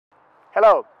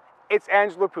Hello, it's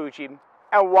Angelo Pucci,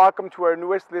 and welcome to our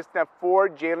newest listing of 4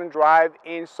 Jallan Drive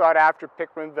in sought-after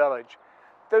Pickering Village.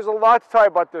 There's a lot to tell you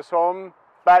about this home,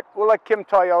 but we'll let Kim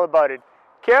tell you all about it.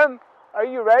 Kim, are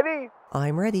you ready?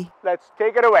 I'm ready. Let's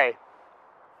take it away.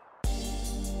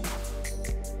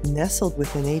 Nestled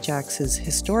within Ajax's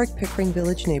historic Pickering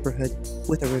Village neighbourhood,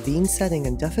 with a ravine setting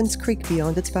and Duffins Creek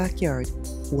beyond its backyard,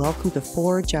 welcome to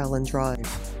 4 Jallan Drive.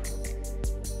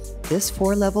 This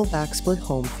 4-level backsplit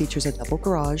home features a double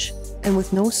garage, and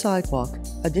with no sidewalk,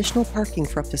 additional parking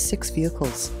for up to 6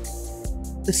 vehicles.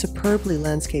 The superbly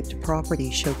landscaped property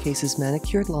showcases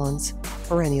manicured lawns,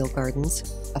 perennial gardens,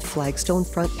 a flagstone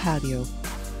front patio,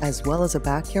 as well as a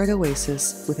backyard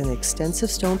oasis with an extensive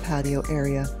stone patio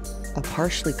area, a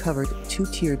partially covered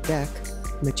 2-tiered deck,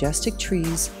 majestic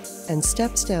trees, and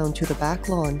steps down to the back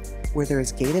lawn where there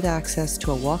is gated access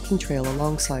to a walking trail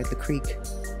alongside the creek.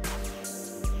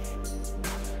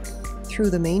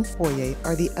 Through the main foyer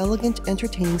are the elegant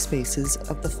entertaining spaces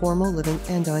of the formal living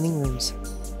and dining rooms.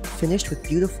 Finished with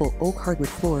beautiful oak hardwood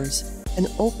floors and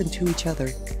open to each other,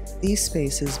 these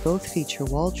spaces both feature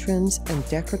wall trims and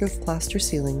decorative plaster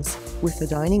ceilings, with the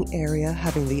dining area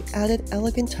having the added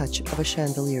elegant touch of a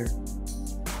chandelier.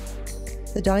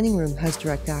 The dining room has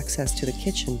direct access to the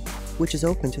kitchen, which is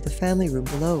open to the family room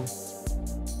below.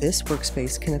 This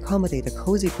workspace can accommodate a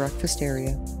cozy breakfast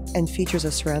area and features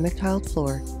a ceramic tiled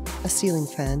floor, a ceiling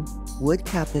fan, wood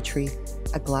cabinetry,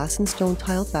 a glass and stone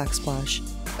tiled backsplash,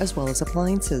 as well as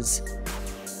appliances.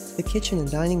 The kitchen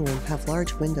and dining room have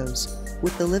large windows,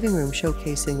 with the living room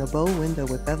showcasing a bow window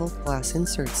with beveled glass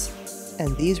inserts,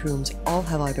 and these rooms all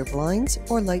have either blinds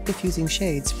or light diffusing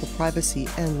shades for privacy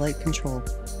and light control.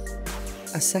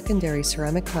 A secondary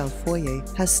ceramic tiled foyer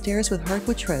has stairs with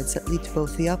hardwood treads that lead to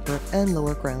both the upper and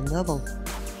lower ground level.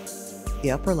 The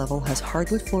upper level has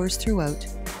hardwood floors throughout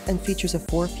and features a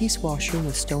 4-piece washroom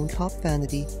with stone-top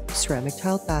vanity, ceramic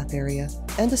tiled bath area,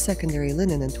 and a secondary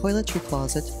linen and toiletry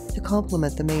closet to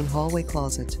complement the main hallway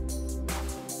closet.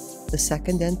 The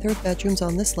second and third bedrooms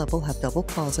on this level have double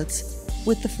closets,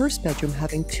 with the first bedroom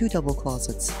having 2 double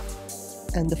closets.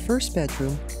 And the first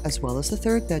bedroom, as well as the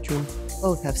third bedroom,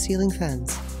 both have ceiling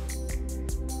fans.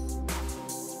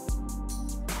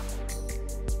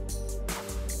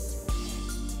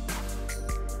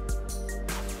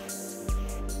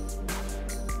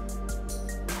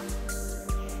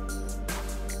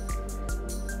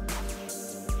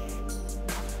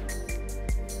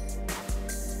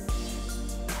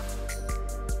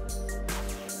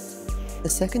 The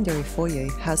secondary foyer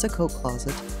has a coat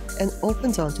closet and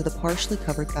opens onto the partially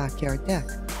covered backyard deck.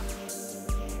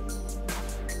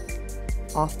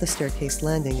 Off the staircase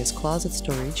landing is closet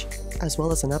storage, as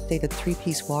well as an updated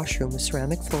 3-piece washroom with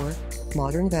ceramic floor,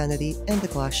 modern vanity, and a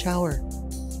glass shower.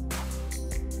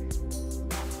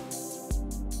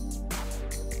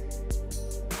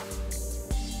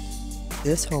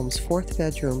 This home's 4th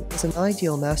bedroom is an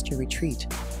ideal master retreat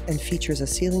and features a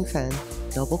ceiling fan,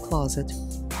 double closet,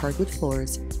 hardwood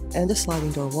floors, and a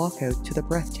sliding door walkout to the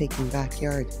breathtaking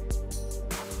backyard.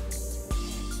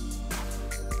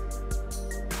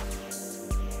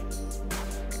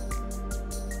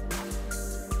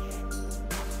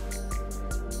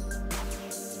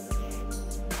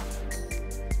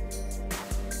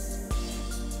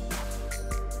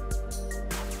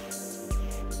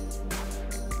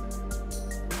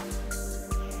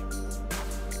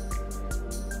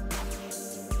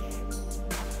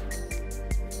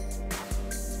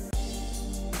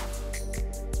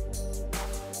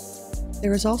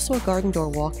 There is also a garden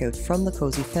door walkout from the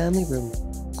cozy family room,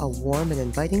 a warm and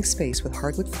inviting space with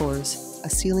hardwood floors, a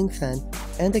ceiling fan,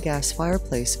 and a gas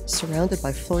fireplace surrounded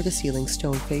by floor-to-ceiling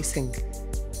stone facing.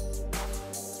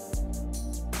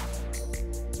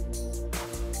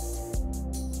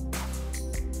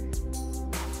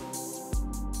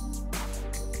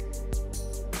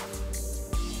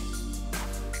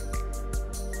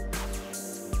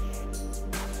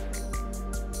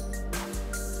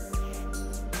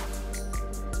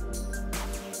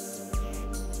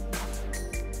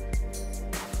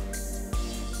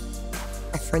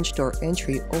 A French door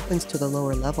entry opens to the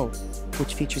lower level,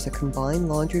 which features a combined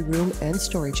laundry room and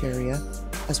storage area,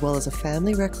 as well as a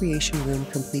family recreation room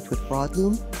complete with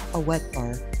broadloom, a wet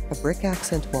bar, a brick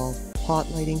accent wall, hot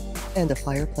lighting, and a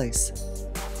fireplace.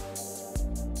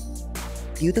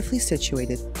 Beautifully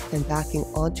situated and backing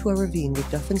onto a ravine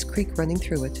with Duffins Creek running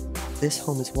through it, this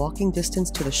home is walking distance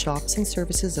to the shops and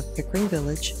services of Pickering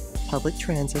Village, public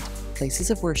transit,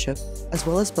 places of worship, as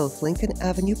well as both Lincoln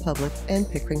Avenue Public and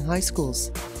Pickering High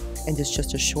Schools, and is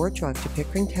just a short drive to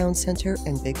Pickering Town Centre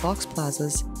and Big Box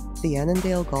Plazas, the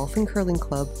Annandale Golf and Curling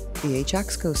Club, the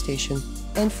Ajax GO Station,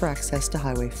 and for access to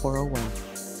Highway 401.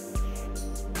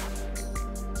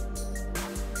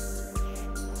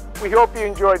 We hope you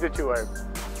enjoyed the tour.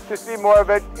 To see more of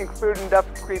it, including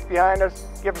Duffins Creek behind us,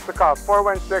 give us a call,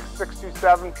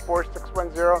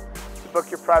 416-627-4610 to book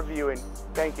your private viewing.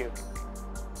 Thank you.